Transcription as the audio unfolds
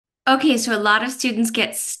Okay, so a lot of students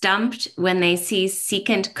get stumped when they see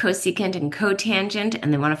secant, cosecant, and cotangent,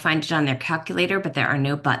 and they want to find it on their calculator, but there are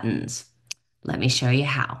no buttons. Let me show you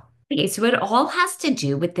how. Okay, so it all has to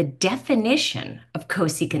do with the definition of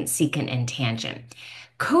cosecant, secant, and tangent.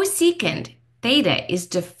 Cosecant theta is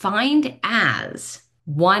defined as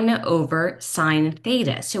 1 over sine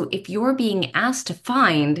theta. So if you're being asked to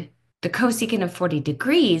find the cosecant of 40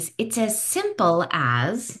 degrees, it's as simple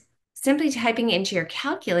as simply typing into your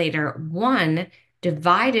calculator 1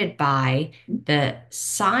 divided by the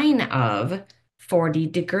sine of 40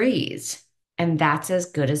 degrees. And that's as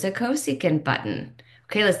good as a cosecant button.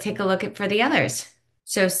 Okay, let's take a look at for the others.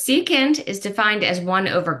 So secant is defined as 1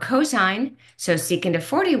 over cosine. So secant of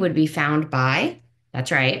 40 would be found by,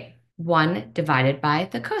 that's right, 1 divided by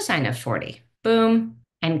the cosine of 40. Boom.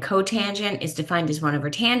 And cotangent is defined as 1 over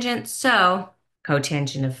tangent. So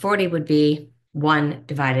cotangent of 40 would be 1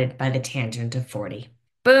 divided by the tangent of 40.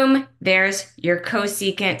 Boom, there's your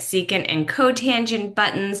cosecant, secant, and cotangent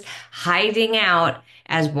buttons hiding out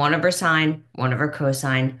as 1 over sine, 1 over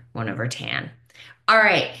cosine, 1 over tan. All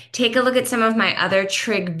right, take a look at some of my other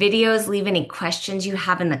trig videos. Leave any questions you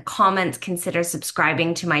have in the comments. Consider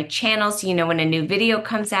subscribing to my channel so you know when a new video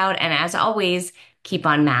comes out. And as always, keep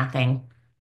on mathing.